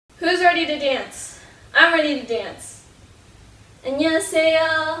Who's ready to dance? I'm ready to dance.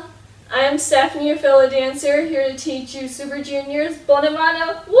 Annyeonghaseyo. I am Stephanie, your fellow dancer, here to teach you Super Junior's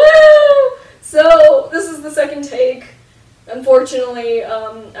BONAMANA. Woo! So, this is the second take. Unfortunately,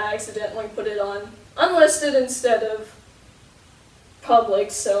 I accidentally put it on unlisted instead of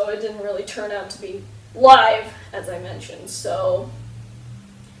public, so it didn't really turn out to be live, as I mentioned. So,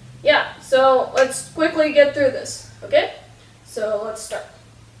 yeah, so let's quickly get through this, okay? So, let's start.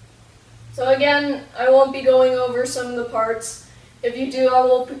 So again, I won't be going over some of the parts. If you do, I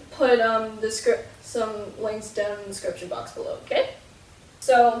will put some links down in the description box below, okay?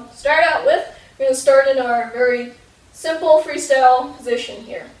 So, start out with, we're going to start in our very simple freestyle position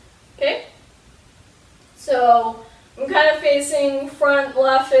here, okay? So, I'm kind of facing front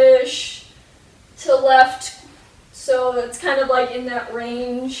left-ish to left, so it's kind of like in that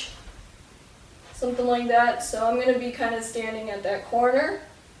range, something like that. So I'm going to be kind of standing at that corner.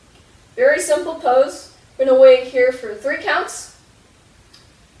 Very simple pose. We're going to wait here for 3 counts.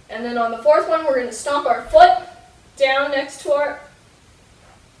 And then on the 4th one, we're going to stomp our foot down next to our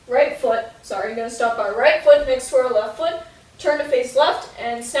right foot. Sorry, we're going to stomp our right foot next to our left foot. Turn to face left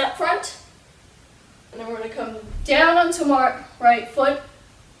and snap front. And then we're going to come down onto our right foot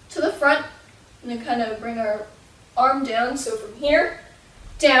to the front. And then kind of bring our arm down. So from here,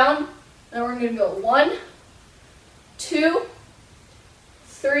 down. And we're going to go 1, 2,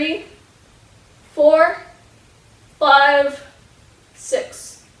 3, 4, 5,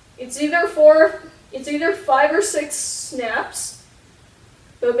 6. It's either 5 or 6 snaps.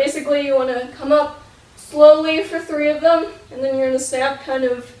 But basically you want to come up slowly for 3 of them, and then you're going to snap kind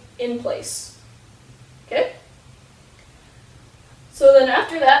of in place. Okay? So then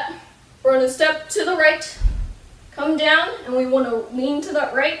after that, we're going to step to the right, come down, and we want to lean to the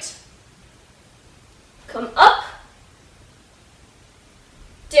right, come up,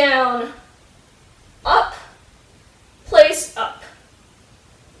 down, up, place, up.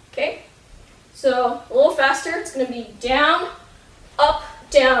 Okay? So a little faster, it's going to be down, up,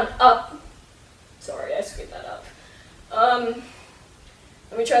 up. Sorry, I screwed that up.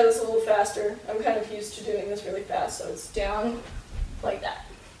 Let me try this a little faster. I'm kind of used to doing this really fast, so it's down like that.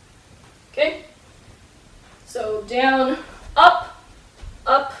 Okay? So down, up,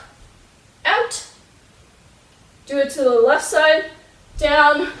 out. Do it to the left side.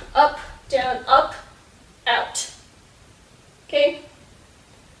 Down, up, out. Okay?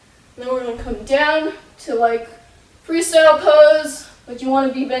 And then we're going to come down to like freestyle pose, but you want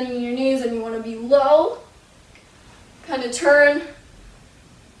to be bending your knees and you want to be low. Kind of turn,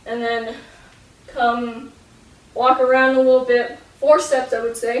 and then come walk around a little bit. 4 steps, I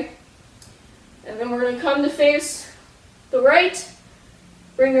would say. And then we're going to come to face the right,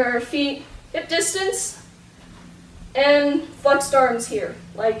 bring our feet hip distance, and flexed arms here,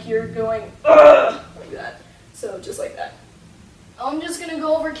 like you're going, ugh, like that. So just like that. I'm just going to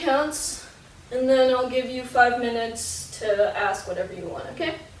go over counts, and then I'll give you 5 minutes to ask whatever you want,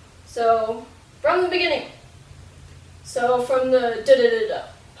 okay? So, from the beginning. So from the da-da-da-da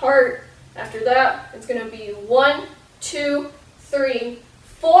part, after that, it's going to be 1, 2, 3,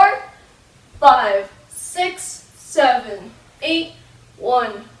 4, 5, 6, 7, 8,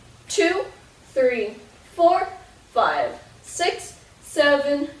 1, 2, 3, 4, 5, 6,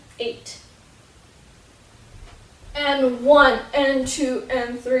 7, 8. And 1, and 2,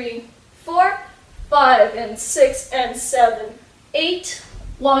 and 3, 4, 5, and 6, and 7, 8.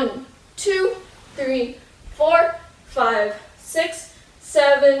 1, 2, 3, 4, 5, 6,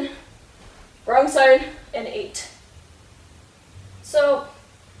 7, wrong side, and 8. So,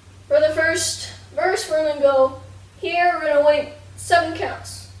 for the first verse, we're going to go here, we're going to wait 7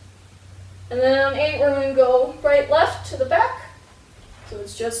 counts. And then on 8, we're going to go right, left to the back. So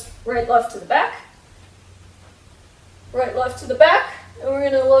it's just right, left to the back. Right, left to the back, and we're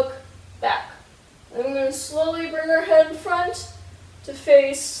going to look back. And then we're going to slowly bring our head in front to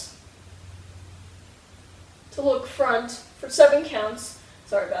face, to look front for 7 counts.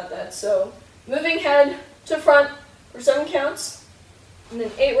 Sorry about that. So, moving head to front for 7 counts. And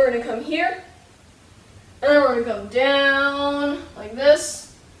then 8, we're going to come here. And then we're going to come down like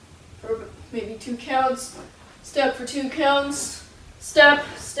this for maybe 2 counts. Step for 2 counts. Step,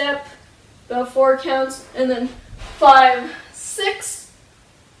 step, about 4 counts. And then 5, 6,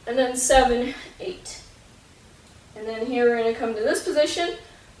 and then 7, 8. And then here we're going to come to this position.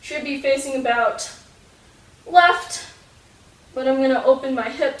 Should be facing about left, but I'm going to open my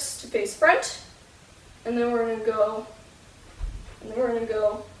hips to face front. And then we're going to go,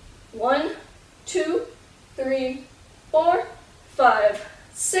 1, 2, 3, 4, 5,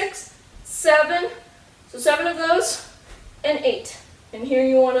 6, 7. So 7 of those, and 8. And here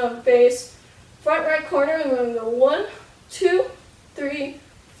you want to face front right corner, and we're going to go 1, 2, 3,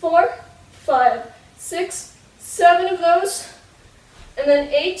 4, 5, 6, 7 of those, and then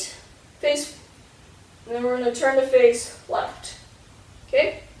 8 face, and then we're going to turn to face left.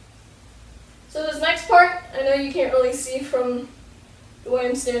 Okay? So this next part, I know you can't really see from the way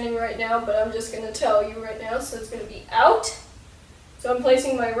I'm standing right now, but I'm just going to tell you right now. So it's going to be out. So I'm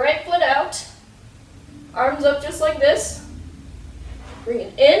placing my right foot out, arms up just like this, bring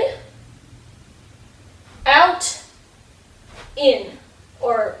it in, out, in,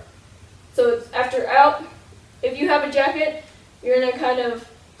 or so it's after out. If you have a jacket, you're going to kind of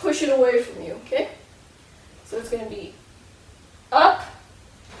push it away from you, okay? So it's going to be up,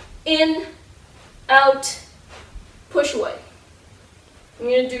 in, out, push away. I'm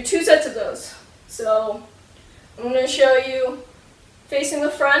going to do 2 sets of those. So I'm going to show you facing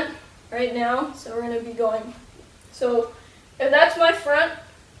the front right now. So we're going to be going. So if that's my front,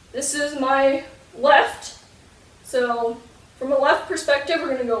 this is my left. So from a left perspective, we're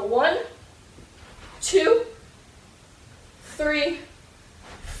going to go 1, 2, 3,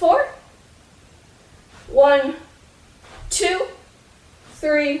 4. 1, 2,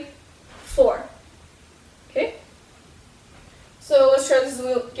 3, 4. Okay? So let's try this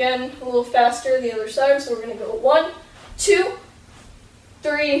again a little faster, the other side. So we're going to go 1, 2,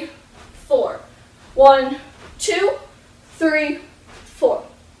 3, 4. 1, 2, 3, 4.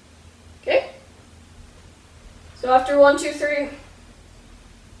 Okay? So after 1, 2, 3,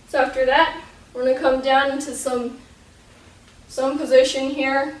 so after that, we're going to come down into some position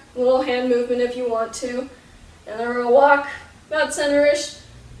here, a little hand movement if you want to, and then we're going to walk about center-ish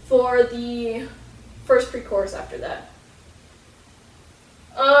for the first pre-chorus after that.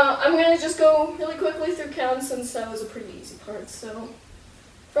 I'm going to just go really quickly through counts since that was a pretty easy part. So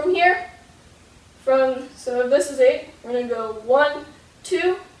from here, so if this is 8, we're going to go 1,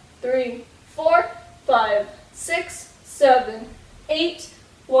 2, 3, 4, 5, 6, 7, 8,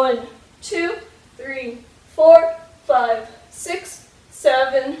 1, 2, 3, 4, 5, 6,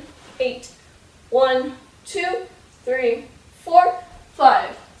 7, 8. 1, 2, 3, 4,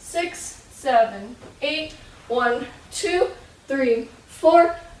 5, 6, 7, 8. 1, 2, 3,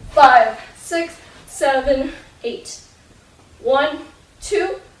 4, 5, 6, 7, 8. 1,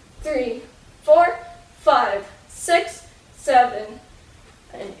 2, 3, 4, 5, 6, 7,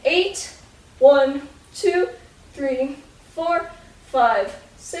 and 8. 1, 2, 3, 4, 5,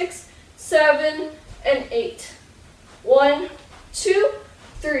 6, 7, and 8. 1, 2,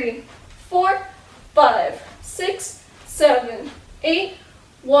 3, 4, 5, 6, 7, 8.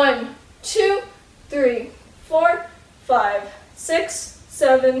 1, 2, 3, 4, 5, 6,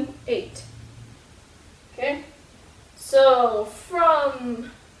 7, 8. Okay? So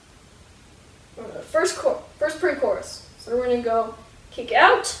from first pre-chorus. So we're going to go kick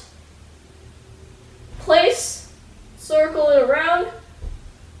out, place, circle it around,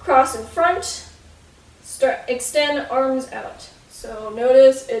 cross in front, extend arms out. So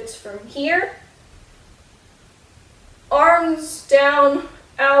notice it's from here, arms down,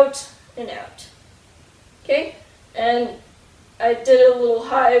 out, and out. Okay? And I did it a little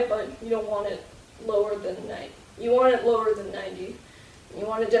high, but you don't want it lower than 90. You want it lower than 90. You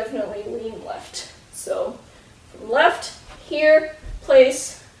want to definitely lean left. So from left, here,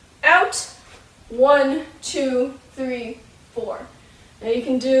 place, out, 1, 2, 3, 4. Now you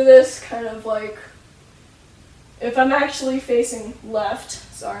can do this kind of like, if I'm actually facing left,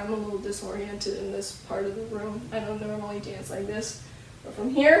 sorry I'm a little disoriented in this part of the room, I don't normally dance like this, but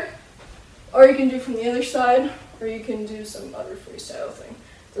from here, or you can do from the other side, or you can do some other freestyle thing,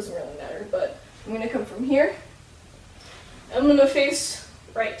 doesn't really matter, but I'm going to come from here, I'm going to face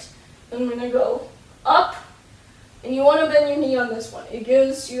right, I'm going to go up, and you want to bend your knee on this one, it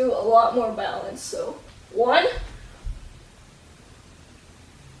gives you a lot more balance, so 1,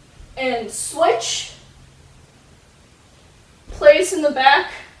 and switch, place in the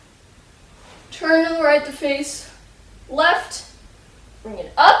back, turn to the right to face left, bring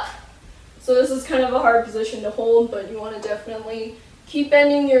it up. So this is kind of a hard position to hold, but you want to definitely keep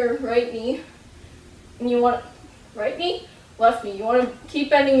bending your right knee. And you want, right knee, left knee. You want to keep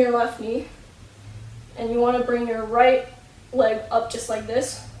bending your left knee. And you want to bring your right leg up just like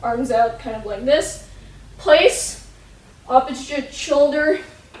this, arms out kind of like this. Place, opposite shoulder,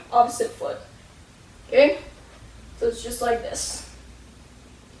 opposite foot. Okay? So it's just like this.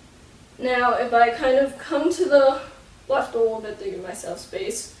 Now, if I kind of come to the left a little bit to give myself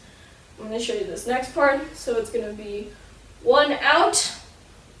space, I'm going to show you this next part. So it's going to be 1 out,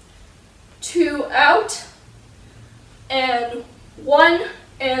 2 out, and 1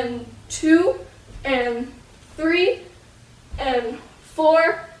 and 2 and 3 and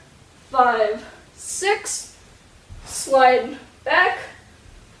 4, 5, 6, slide back.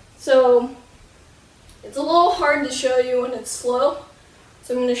 So it's a little hard to show you when it's slow,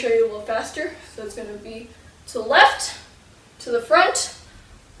 so I'm going to show you a little faster. So it's going to be to the left, to the front,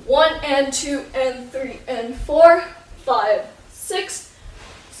 1 and 2 and 3 and 4, 5, 6,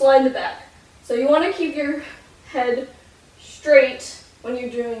 slide to back. So you want to keep your head straight when you're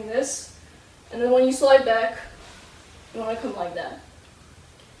doing this, and then when you slide back, you want to come like that.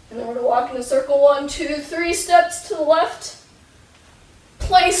 And then we're going to walk in a circle, 1, 2, 3 steps to the left,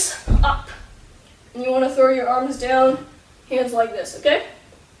 place, up. And you want to throw your arms down, hands like this, okay?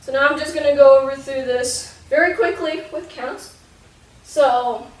 So now I'm just going to go over through this very quickly with counts.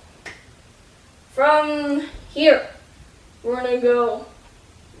 So from here, we're going to go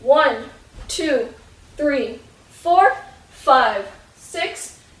 1, 2, 3, 4, 5,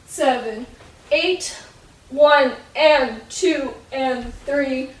 6, 7, 8, 1 and 2 and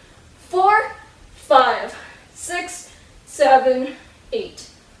 3, 4, 5, 6, 7, 8.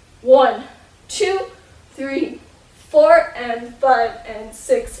 1, 2, 3, 4 and 5 and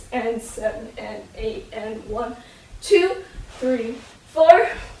 6 and 7 and 8 and 1, 2, 3, 4,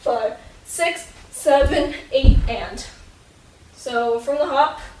 5, 6, 7, 8 and. So from the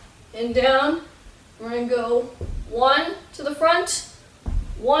hop and down, we're going to go 1 to the front,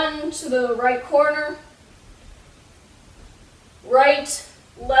 1 to the right corner, right,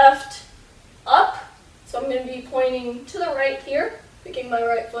 left, up. So I'm going to be pointing to the right here, picking my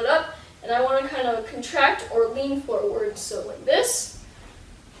right foot up, and I want to kind of contract or lean forward, so like this,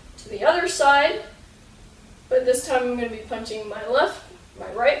 to the other side, but this time I'm going to be punching my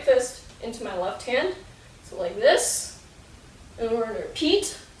right fist into my left hand, so like this, and we're going to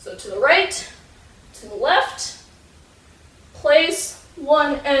repeat, so to the right, to the left, place,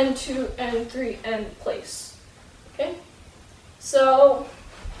 1 and 2 and 3 and place, okay? So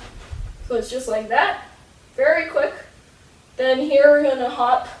it's just like that, very quick. Then here we're going to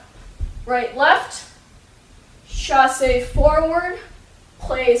hop right, left, chasse forward,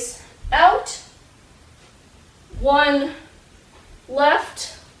 place out, 1,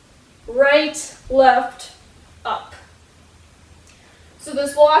 left, right, left, up. So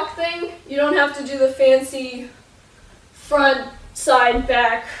this walk thing, you don't have to do the fancy front, side,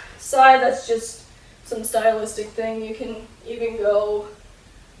 back, side. That's just some stylistic thing. You can even go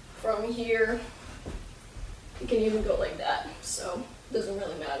from here. You can even go like that. So it doesn't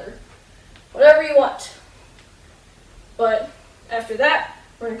really matter. Whatever you want. But after that,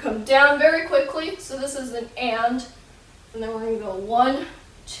 we're going to come down very quickly. So this is an and then we're going to go 1,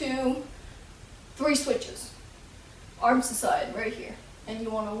 2, 3 switches. Arms aside, right here. And you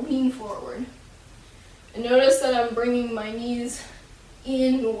want to lean forward. And notice that I'm bringing my knees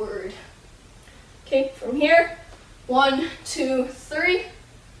inward. Okay, from here, 1, 2, 3.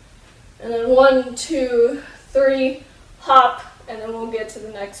 And then 1, 2, 3, hop, and then we'll get to the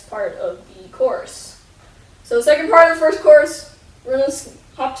next part of the chorus. So the second part of the first chorus, we're going to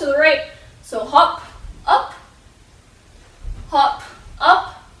hop to the right. So hop, up,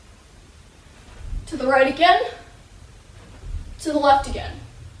 to the right again, to the left again.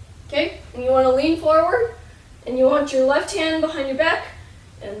 Okay, and you want to lean forward, and you want your left hand behind your back,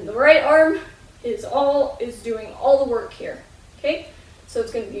 and the right arm is doing all the work here. Okay, so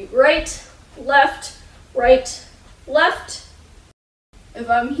it's going to be right, left, right, left. If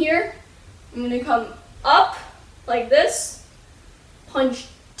I'm here, I'm going to come up like this, punch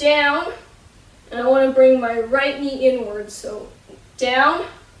down, and I want to bring my right knee inward. So down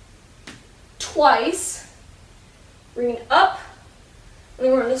twice, bring it up, and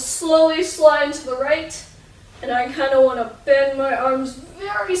then we're going to slowly slide to the right, and I kind of want to bend my arms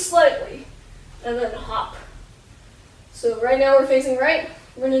very slightly, and then hop. So right now we're facing right.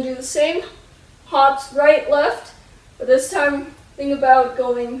 We're going to do the same hops, right, left, but this time think about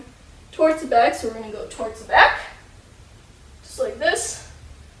going towards the back, so we're going to go towards the back, just like this,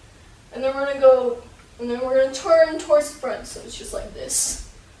 and then we're going to go, and then we're going to turn towards the front, so it's just like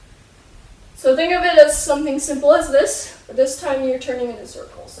this. So think of it as something simple as this, but this time you're turning in a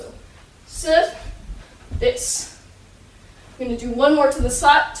circle. So sit, this. I'm going to do one more to the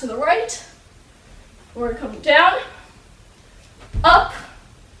side, to the right. We're going to come down, up,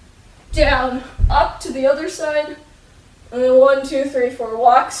 down, up to the other side, and then 1, 2, 3, 4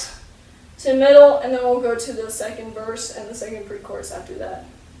 walks to the middle, and then we'll go to the second verse and the second pre-chorus after that.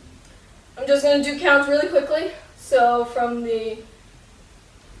 I'm just going to do counts really quickly. So from the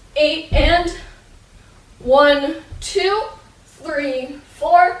 8 and 1, 2, 3,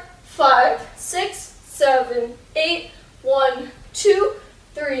 4, 5, 6, 7, 8, 1, 2,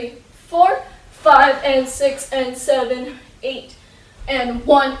 3, 4, 5, and 6, and 7, 8. and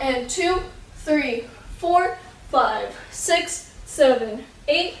 1 and 2, 3, 4, 5, 6, 7,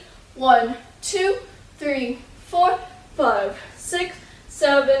 8, 1, 2, 3, 4, 5, 6,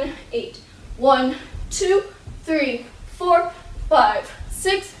 7, 8, 1, 2, 3, 4, 5,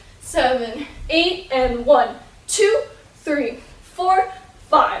 6, 7, 8, and 1, 2, 3, 4,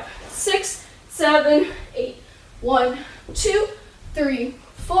 5, 6, 7, 8, 1, 2, 3,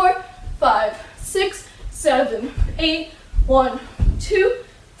 4, 5, 6, 7, 8, 1, 2,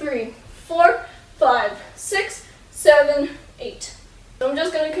 3, 4, 5, 6, 7, 8. So I'm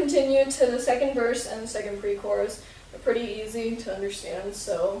just going to continue to the second verse and the second pre-chorus. They're pretty easy to understand,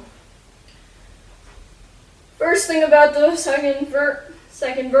 so first thing about the second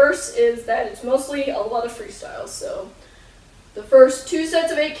verse is that it's mostly a lot of freestyle. So the first 2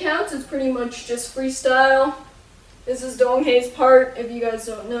 sets of 8 counts is pretty much just freestyle. This is Donghei's part, if you guys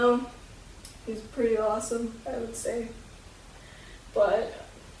don't know. He's pretty awesome, I would say. But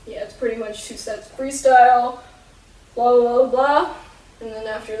yeah, it's pretty much 2 sets freestyle, blah blah blah. And then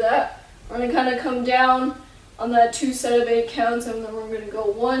after that, we're going to kind of come down on that 2 set of 8 counts, and then we're going to go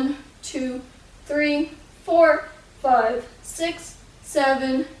 1, 2, 3, 4, 5, 6,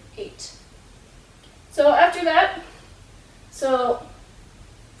 7, 8. So after that, so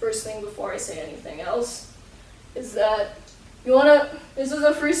first thing before I say anything else is that this is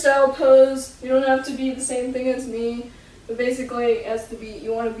a freestyle pose. You don't have to be the same thing as me, but basically as the beat,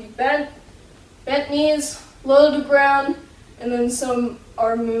 you want to be bent knees, low to the ground, and then some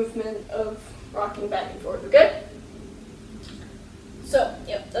arm movement of rocking back and forth, okay? So,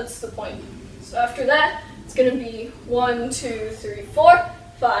 yep, that's the point. So after that, it's going to be 1, 2, 3, 4,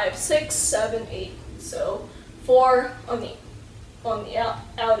 5, 6, 7, 8. So 4 on the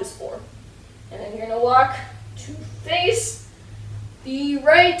out is 4. And then you're going to walk to face the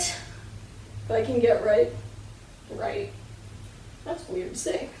right, if I can get right. That's weird to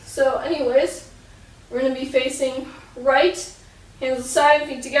say. So anyways, we're going to be facing right, hands aside,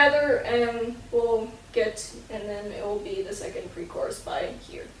 feet together, and and then it will be the second pre-chorus by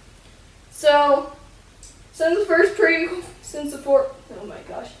here. So, since the first oh my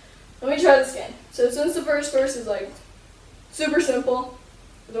gosh, let me try this again. So since the first verse is like super simple,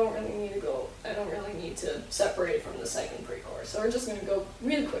 I don't really need to separate it from the second pre-chorus. So we're just going to go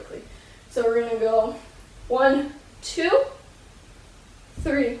really quickly. So we're going to go 1, 2,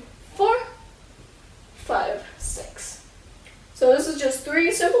 3, 4, 5, 6. So this is just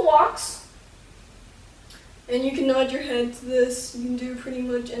 3 simple walks. And you can nod your head to this. You can do pretty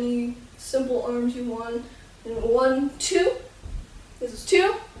much any simple arms you want. And 1, 2. This is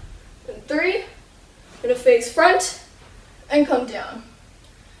 2. And 3. I'm going to face front and come down.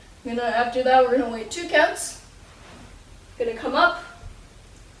 After that, we're going to wait 2 counts. Going to come up.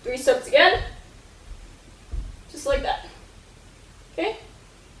 3 steps again. Just like that. Okay?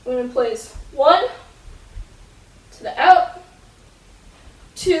 I'm going to place 1 to the out,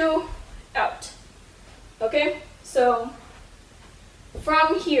 2 out. Okay? So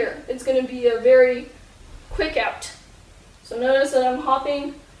from here, it's going to be a very quick out. So notice that I'm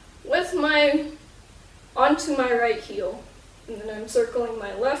hopping onto my right heel. And then I'm circling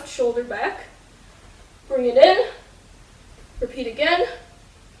my left shoulder back. Bring it in. Repeat again.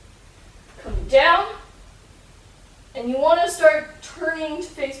 Come down. And you want to start turning to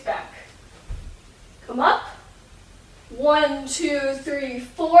face back. Come up. 1, 2, 3,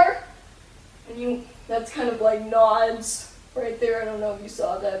 4. And that's kind of like nods right there. I don't know if you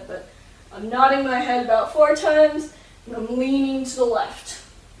saw that, but I'm nodding my head about 4 times, and I'm leaning to the left.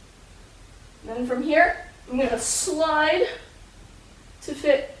 And then from here, I'm going to slide to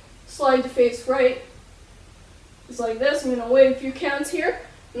face right. Just like this. I'm going to wait a few counts here,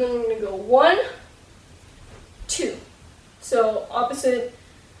 and then I'm going to go 1, 2. So opposite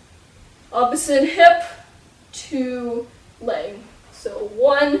hip to leg. So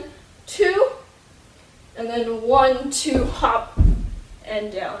 1, 2, and then 1, 2, hop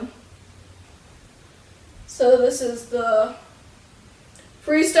and down. So this is the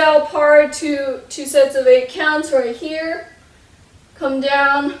freestyle part, 2 sets of 8 counts right here. Come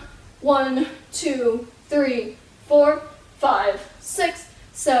down, 1, 2, 3, 4, 5, 6,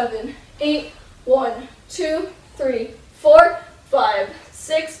 7, 8, 1, 2, 3, 4, 5,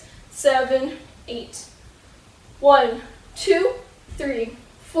 6, 7, 8. 1, 2, 3,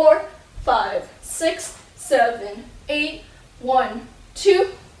 4, 5, 6, 7, 8. 1,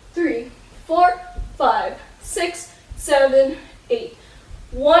 2, 3, 4, 5, 6, 7, 8.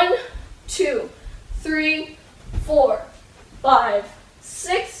 1, 2, 3, 4, 5,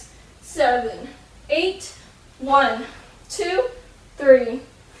 6, 7, 8. 1, 2, 3,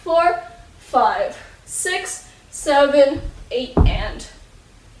 4, 5, 6, 7, 8, and.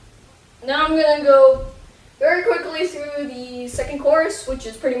 Now I'm going to go very quickly through the second chorus, which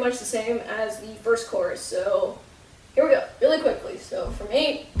is pretty much the same as the first chorus. So here we go, really quickly. So from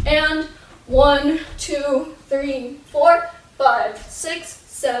 8, and 1, 2, 3, 4, 5, 6,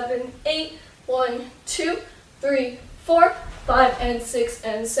 7, 8, 1, 2, 3, 4, 5, and 6,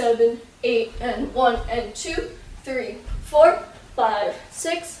 and 7, 8, and 1, and 2, 3, 4, 5,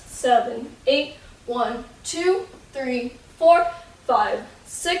 6, 7, 8, 1, 2, 3, 4, 5,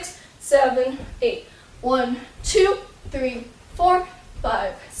 6, 7, 8, 1, 2, 3, 4,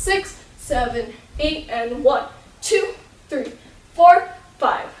 5, 6, 7, 8, and 1, 2, 3, 4,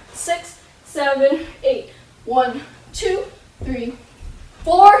 5, 6, 7, 8, 1, 2, 3,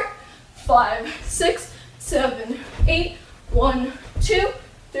 4, 5, 6, 7, 8, 1, 2,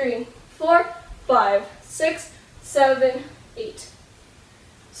 3, 4, 5, 6, 7, 8.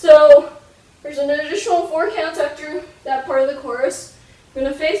 So there's an additional 4 counts after that part of the chorus. You're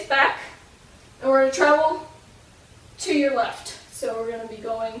going to face back, and we're going to travel to your left. So we're going to be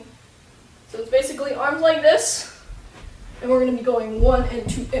going, so it's basically arms like this, and we're going to be going 1 and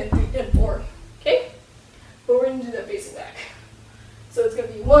 2 and 3 and 4. Okay? But we're going to do that facing back. So it's going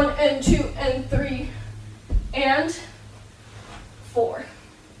to be 1 and 2 and 3 and 4.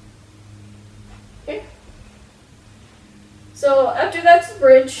 Okay? So after that's the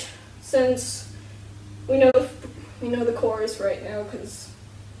bridge, since we know the chorus right now because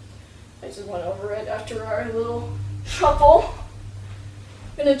I just went over it after our little shuffle.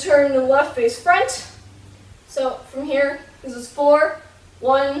 I'm going to turn the left face front. So from here, this is 4,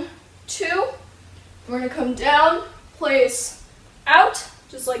 1, 2. We're going to come down, place out,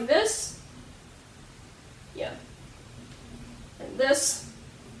 just like this. Yeah. And this,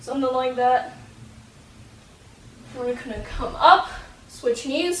 something like that. We're going to come up, switch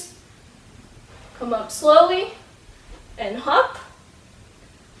knees, come up slowly, and hop.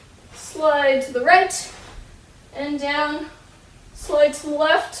 Slide to the right, and down. Slide to the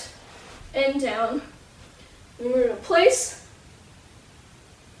left, and down. And we're going to place,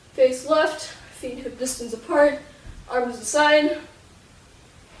 face left, feet hip distance apart, arms aside.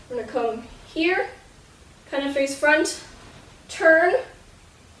 We're going to come here, kind of face front, turn,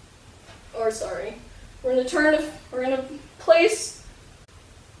 we're going to turn, we're going to place,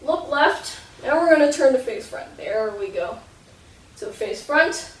 look left, now we're going to turn to face front. There we go. So face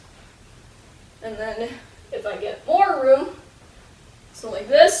front, and then if I get more room, so like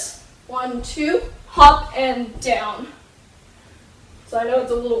this, 1, 2, hop and down. So I know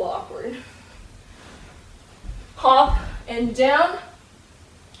it's a little awkward. Hop and down,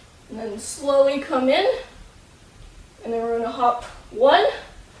 and then slowly come in, and then we're going to hop 1,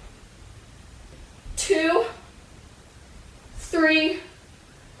 2, 3,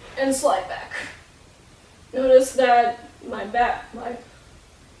 and slide back. Notice that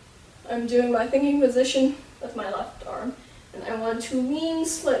I'm doing my thinking position with my left arm, and I want to lean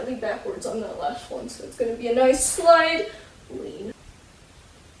slightly backwards on the left one, so it's going to be a nice slide, lean.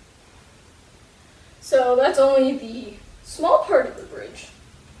 So that's only the small part of the bridge.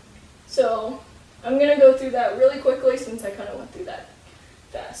 So I'm going to go through that really quickly since I kind of went through that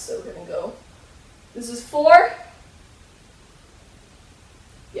fast. So we're going to go, this is 4.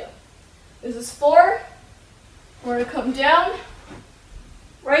 Yeah. This is 4. We're going to come down,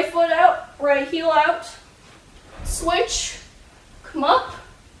 right foot out, right heel out, switch, come up,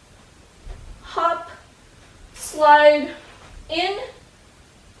 hop, slide in,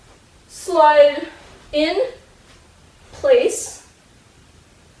 place,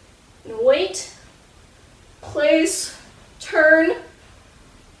 and wait, place, turn,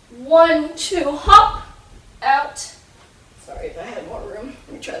 1, 2, hop, out. Sorry if I had more room.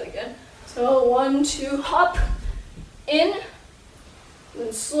 Let me try that again. So 1, 2, hop, in,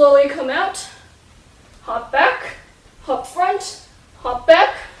 then slowly come out, hop back, hop front, hop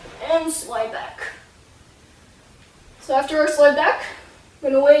back, and slide back. So after our slide back,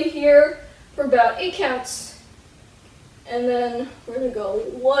 I'm going to wait here for about 8 counts. And then we're going to go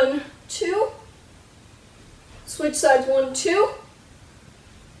 1, 2, switch sides 1, 2,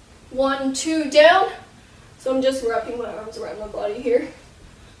 1, 2 down. So I'm just wrapping my arms around my body here.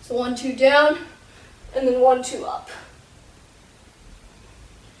 So 1, 2 down, and then 1, 2 up.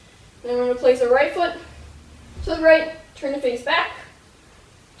 Then we're going to place our right foot to the right, turn the face back.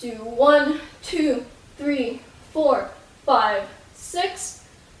 Do 1, 2, 3, 4, 5, 6,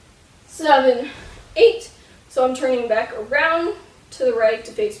 7, 8. So I'm turning back around to the right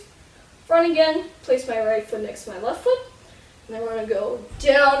to face front again. Place my right foot next to my left foot. And then we're going to go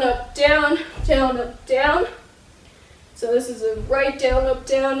down, up, down, down, up, down. So this is a right, down, up,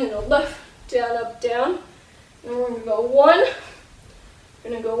 down, and a left, down, up, down. And we're gonna go 1.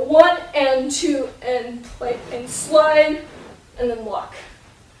 We're gonna go 1 and 2 and play and slide and then walk.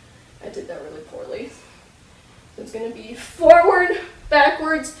 I did that really poorly. So it's gonna be forward,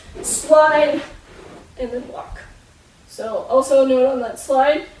 backwards, slide, and then walk. So also note on that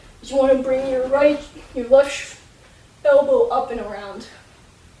slide, you want to bring your left elbow up and around.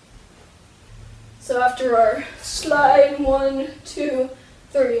 So after our slide, 1, 2,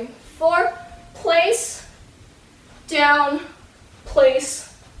 3, 4, place, down,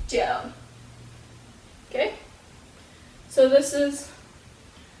 place, down. Okay? So this is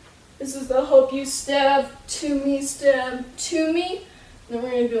the hope you stab, to me. And then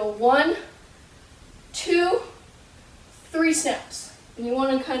we're going to go 1, 2, 3 snaps. And you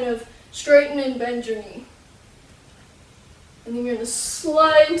want to kind of straighten and bend your knee. And then you're going to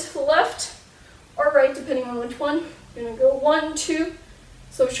slide to the left or right, depending on which one. You're going to go 1, 2,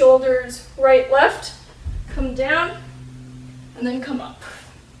 so shoulders right, left, come down, and then come up.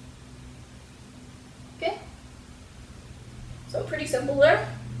 Okay? So pretty simple there.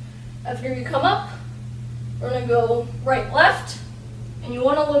 After you come up, we're going to go right, left, and you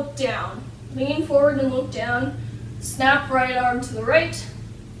want to look down. Lean forward and look down. Snap right arm to the right.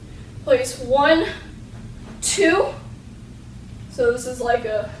 Place 1, 2. So this is like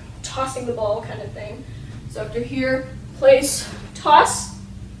a tossing the ball kind of thing. So after here, place, toss.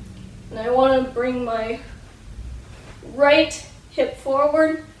 And I want to bring my right hip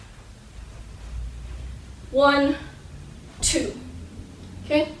forward. 1, 2.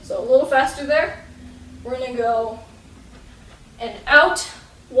 Okay, so a little faster there. We're going to go and out.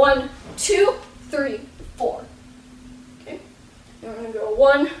 1, 2, 3, 4. Okay, and we're going to go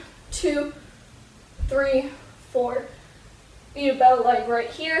 1, 2, 3, 4. Feet about like right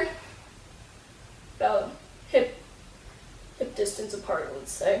here. About hip distance apart,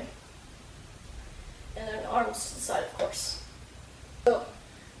 let's say. And then arms to the side, of course. So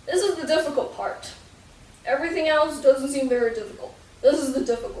this is the difficult part. Everything else doesn't seem very difficult. This is the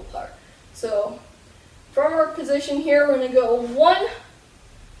difficult part. So from our position here, we're going to go 1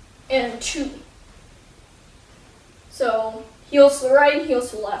 and 2. So heels to the right, heels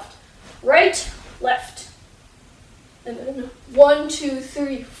to the left. Right, left. And then 1, 2,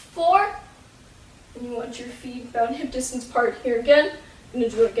 3, 4. And you want your feet about hip distance apart here again. I'm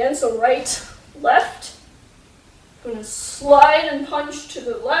going to do it again. So right, left. I'm going to slide and punch to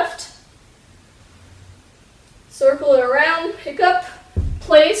the left. Circle it around, pick up,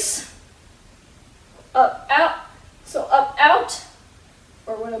 place, up, out. So up, out.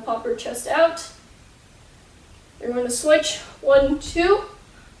 Or we're going to pop our chest out. You're going to switch, 1, 2,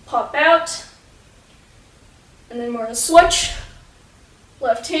 pop out. And then we're going to switch,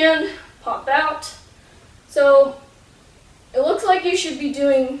 left hand, pop out. So it looks like you should be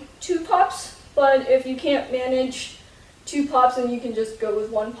doing 2 pops, but if you can't manage 2 pops, then you can just go with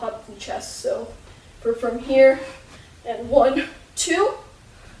 1 pop in the chest. So for from here, and 1, 2,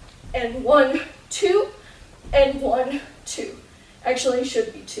 and 1, 2, and 1, 2. Actually, it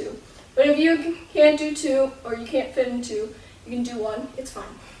should be 2. But if you can't do 2, or you can't fit in 2, you can do 1, it's fine.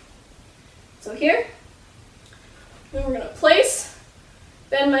 So here, then we're going to place,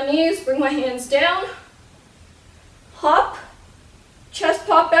 bend my knees, bring my hands down, hop, chest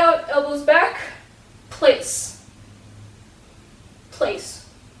pop out, elbows back, place, place,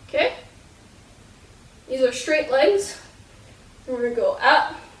 okay? These are straight legs, and we're going to go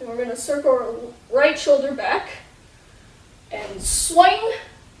out, and we're going to circle our right shoulder back, and swing,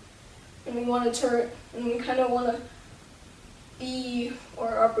 and we want to turn, and we kind of want to be, or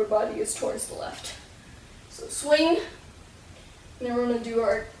our upper body is towards the left. So swing, and then we're going to do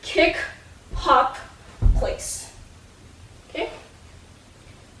our kick, hop, place. Okay?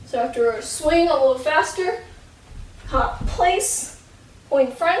 So after our swing a little faster, hop, place,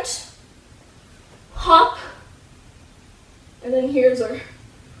 point front, hop, and then here's our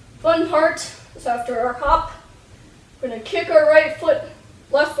fun part. So after our hop, we're going to kick our right foot,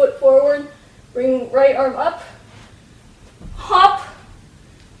 left foot forward, bring right arm up, hop,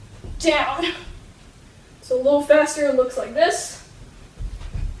 down. So a little faster, it looks like this.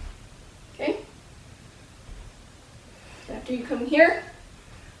 Okay? After you come here,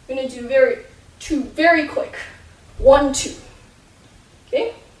 we're going to do 2 very quick. 1, 2.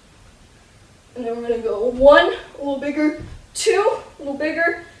 Okay? And then we're going to go 1, a little bigger, 2, a little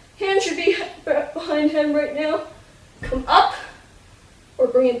bigger. Hand should be behind head right now. Come up, or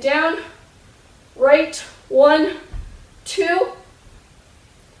bring it down. Right, 1, 2.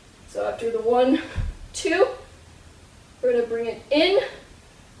 So after the 1, 2, we're going to bring it in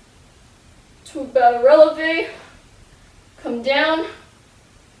to about a releve, come down,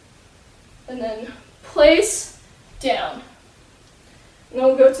 and then place, down. And then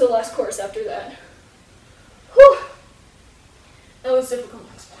we'll go to the last chorus after that. Whew! That was difficult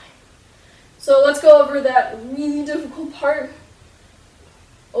to explain. So let's go over that really difficult part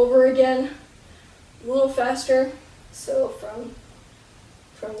over again, a little faster. So from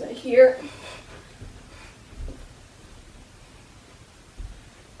the here,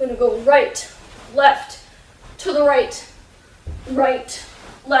 I'm gonna go right, left, to the right, right,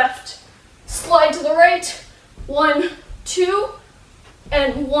 left, slide to the right, 1, 2,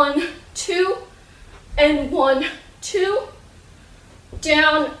 and 1, 2, and 1, 2,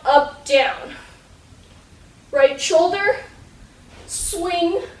 down, up, down. Right shoulder,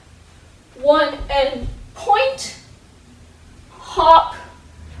 swing, 1 and point, hop,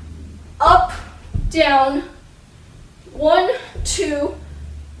 up, down, 1, 2,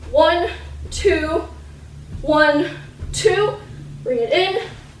 1, 2, 1, 2, bring it in,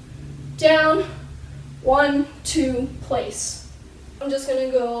 down, 1, 2, place. I'm just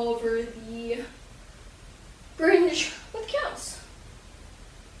gonna go over the bridge with counts.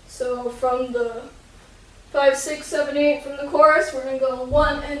 So from the 5, 6, 7, 8 from the chorus, we're gonna go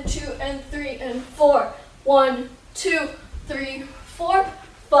 1 and 2 and 3 and 4. 1, 2, 3, 4,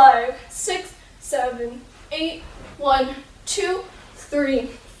 5, 6, 7, 8. 1, 2, 3,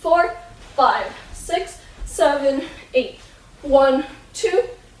 4, 5, 6, 7, 8. 1, 2,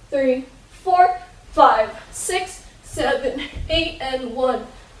 3, 4, 5, 6, 7, 8, and 1,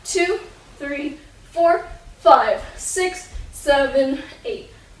 2, 3, 4, 5, 6, 7, 8.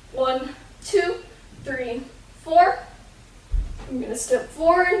 1, 2, 3, 4. I'm going to step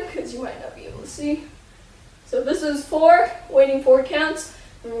forward because you might not be able to see. So this is 4, waiting 4 counts.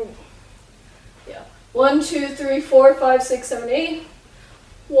 Yeah. 1, 2, 3, 4, 5, 6, 7, 8.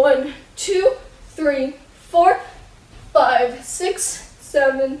 1, 2, 3, 4, 5, 6,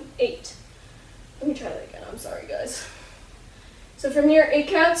 7, 8. Let me try that again. I'm sorry, guys. So from here, 8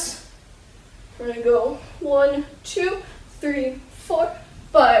 counts. We're going to go 1, 2, 3, 4,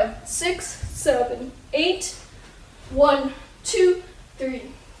 5, 6, 7, 8. 1, 2, 3,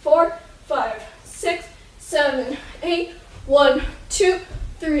 4, 5, 6, 7, 8. 1, 2,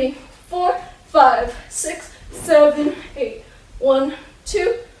 3, 4, 5, 6, 7, 8. 1,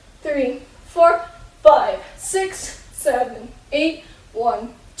 2, 3, 4, 5, 6, 7, 8.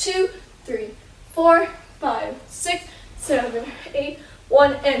 1, 2, 3, 4, 5, 6, 7, 8.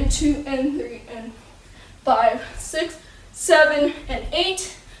 1 and 2 and 3 and 5, 6, 7, and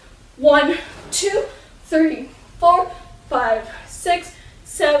 8. 1, 2, 3, 4, 5, 6,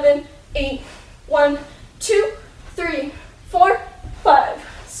 7, 8. 1, 2, 3, 4, 5,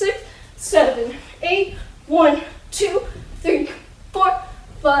 6, 7, 8. 1, 2, 3, 4,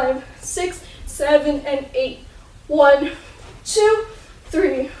 5, 6, 7, and 8. 1, 2,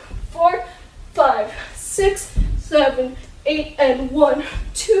 3, 4, 5, 6, 7, 8, and 1,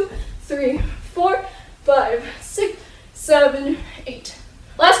 2, 3, 4, 5, 6, 7, 8.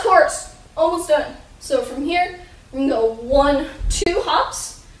 Last chorus, almost done. So from here, we can go 1, 2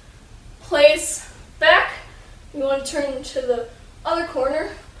 hops, place, back. You want to turn to the other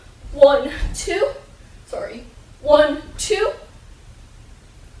corner. 1, 2, 1, 2,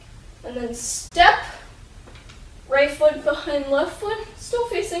 and then step, right foot behind left foot, still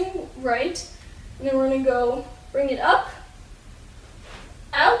facing right. And then we're going to go bring it up,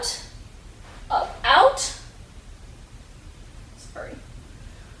 out, up, out. Sorry.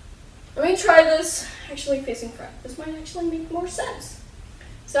 Let me try this actually facing front. This might actually make more sense.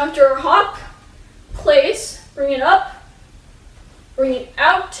 So after our hop, place, bring it up, bring it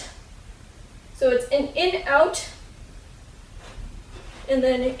out. So it's an in, out, and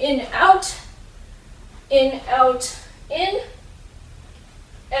then in, out, in,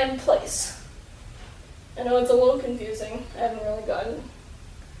 and place. I know it's a little confusing. I haven't really gotten,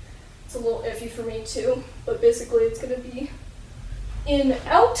 it's a little iffy for me too, but basically it's going to be in,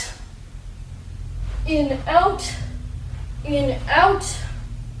 out, in, out, in, out,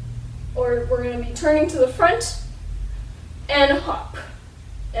 or we're going to be turning to the front and hop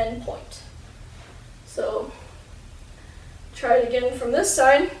and point. So try it again from this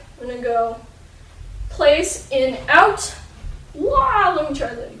side. I'm going to go place, in, out. Wow, let me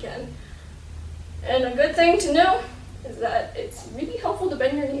try that again. And a good thing to know is that it's really helpful to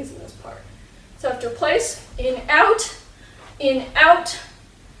bend your knees in this part. So after place, in, out, in,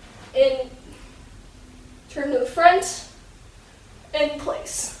 turn to the front, and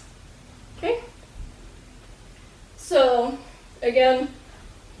place. Okay? So again,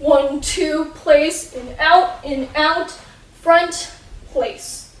 1, 2, place, in, out, front,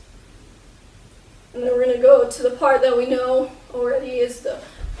 place. And then we're going to go to the part that we know already is the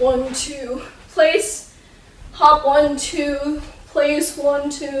 1, 2, place, hop 1, 2, place 1,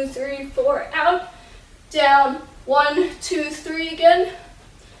 2, 3, 4, out, down, 1, 2, 3 again.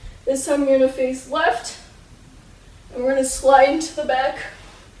 This time you're gonna face left, and we're gonna slide into the back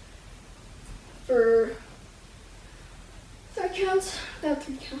for 3 counts, about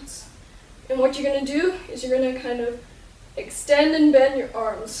 3 counts. And what you're gonna do is you're gonna kind of extend and bend your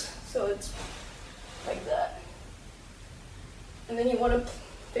arms, so it's like that. And then you want to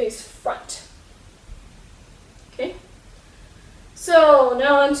face front. Okay? So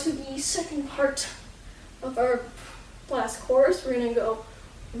now onto the second part of our last chorus. We're gonna go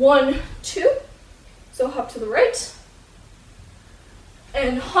 1, 2. So hop to the right.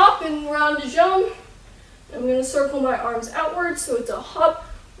 And hop and round de jambe. I'm gonna circle my arms outwards, so it's a hop,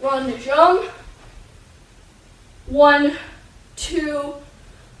 round de jambe. 1, 2,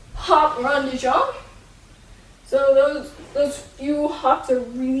 hop, round de jambe. So those few hops are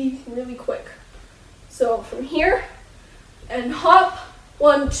really, really quick. So from here, and hop,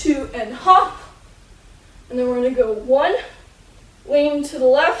 1, 2, and hop. And then we're gonna go 1, lean to the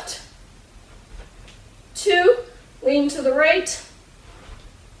left, 2, lean to the right,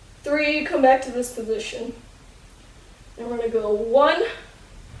 3, come back to this position. And we're gonna go 1,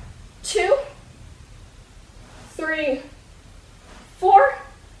 2, 3, 4,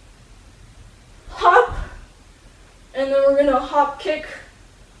 hop, and then we're gonna hop kick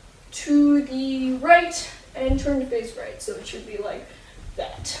to the right and turn to face right, so it should be like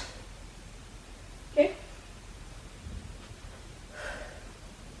that. Okay?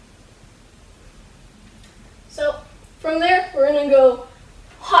 So from there, we're gonna go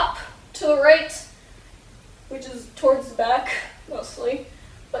hop to the right, which is towards the back mostly,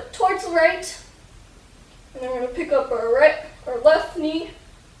 but towards the right. And then we're gonna pick up our left knee.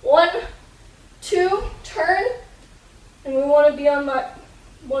 1, 2, turn, and we want to be on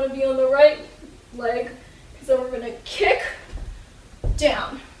the right leg, because then we're gonna kick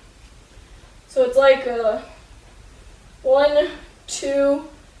down. So it's like a 1, 2,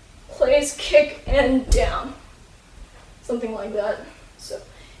 place, kick, and down, something like that. So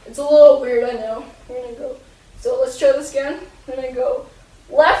it's a little weird, I know. We're gonna go. So let's try this again. We're gonna go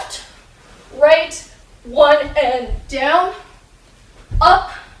left, right. 1 and down,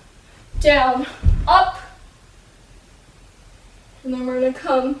 up, down, up. And then we're gonna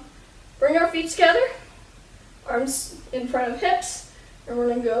come, bring our feet together, arms in front of hips, and we're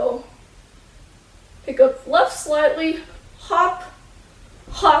gonna go pick up left slightly, hop,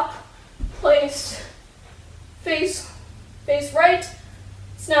 hop, place, face right,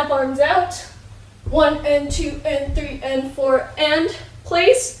 snap arms out, 1 and 2 and 3 and 4, and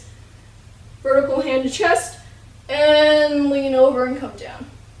place. Vertical hand to chest, and lean over and come down.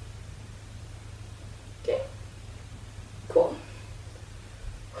 Okay, cool.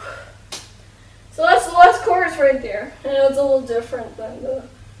 So that's the last chorus right there. I know it's a little different than the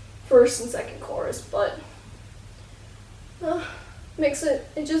first and second chorus, but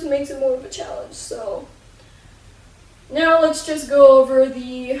it just makes it more of a challenge. So now let's just go over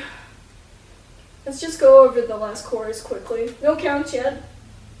the last chorus quickly. No counts yet,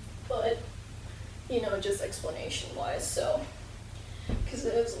 but just explanation wise, so because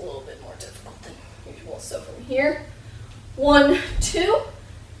it is a little bit more difficult than usual. So from here, 1, 2,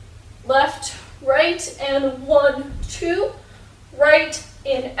 left, right, and 1, 2, right,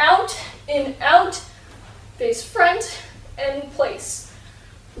 in, out, face front, and place.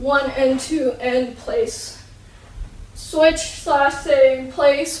 1 and 2, and place. Switch, say,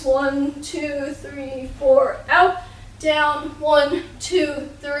 place, 1, 2, 3, 4, out, down, 1, 2,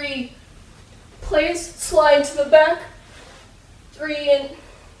 3, place, slide to the back,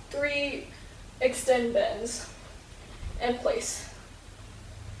 3 extend bends, and place.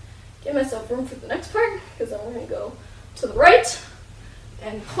 Give myself room for the next part, because then we're going to go to the right,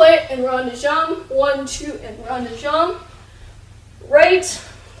 and play, and round de jambe, 1, 2, and round de jambe, right,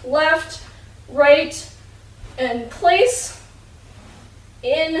 left, right, and place,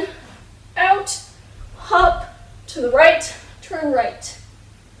 in, out, hop, to the right, turn right.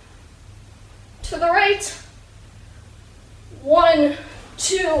 To the right, 1,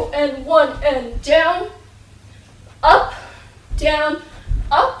 2, and 1, and down, up, down,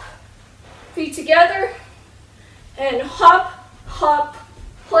 up, feet together, and hop, hop,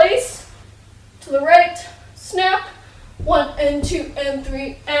 place, to the right, snap, 1 and 2 and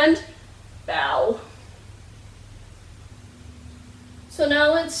 3, and bow. So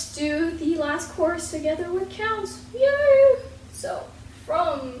now let's do the last chorus together with counts. Yay! So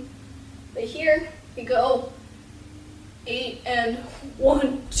from here we go 8 and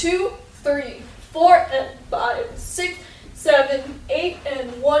 1, 2, 3, 4 and 5, 6, 7, 8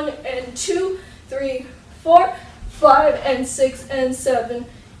 and 1 and 2, 3, 4, 5 and 6 and 7,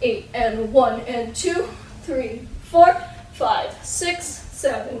 8 and 1 and 2, 3, 4, 5, 6,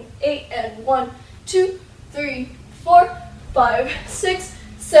 7, 8 and 1, 2, 3, 4, 5, 6,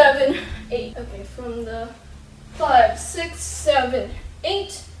 7, 8. Okay, from the 5, 6, 7,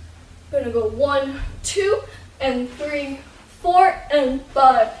 8, we're gonna go 1, 2 and 3, 4 and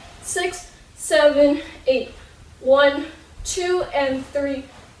 5, 6, 7, 8. 1, 2 and 3,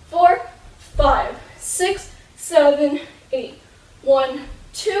 4, 5, 6, 7, 8. 1,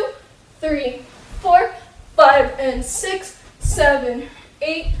 2, 3, 4, 5 and 6, 7,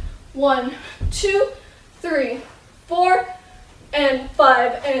 8. 1, 2, 3, 4 and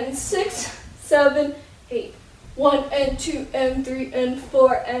 5 and 6, 7, 8. 1 and 2 and 3 and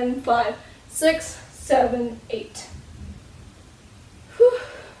 4 and 5, 6, 7, 8. Whew.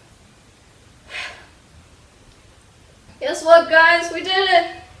 Guess what, guys? We did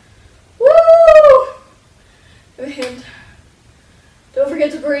it! Woo! Give a hint. Don't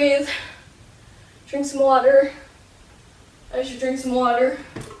forget to breathe. Drink some water. I should drink some water,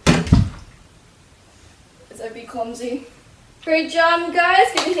 as I'd be clumsy. Great job, guys.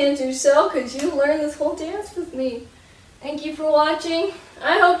 Give a hand to yourself because you learned this whole dance with me. Thank you for watching.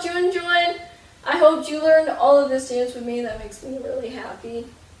 I hope you enjoyed. I hope you learned all of this dance with me. That makes me really happy.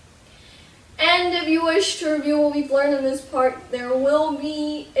 And if you wish to review what we've learned in this part, there will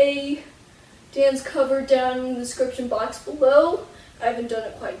be a dance cover down in the description box below. I haven't done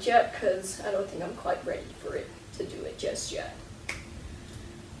it quite yet because I don't think I'm quite ready for it to do it just yet.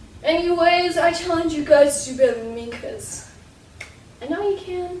 Anyways, I challenge you guys to do better than me because I know you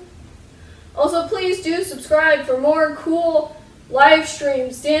can. Also, please do subscribe for more cool live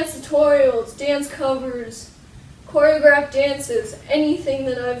streams, dance tutorials, dance covers, choreographed dances, anything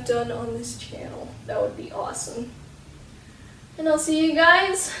that I've done on this channel. That would be awesome. And I'll see you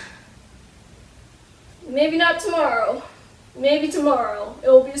guys, maybe not tomorrow, maybe tomorrow. It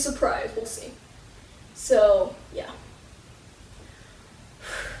will be a surprise, we'll see. So, yeah.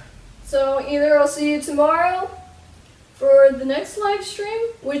 So either I'll see you tomorrow for the next live stream,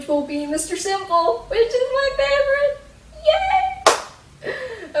 which will be Mr. Simple, which is my favorite. Yay!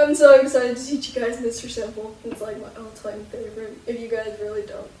 I'm so excited to teach you guys Mr. Simple. It's like my all-time favorite. If you guys really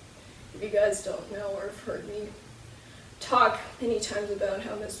don't. If you guys don't know or have heard me talk many times about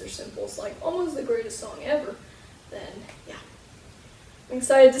how Mr. Simple's like almost the greatest song ever, then yeah. I'm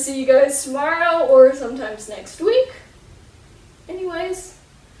excited to see you guys tomorrow or sometimes next week. Anyways,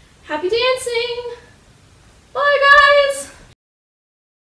 happy dancing! Bye guys!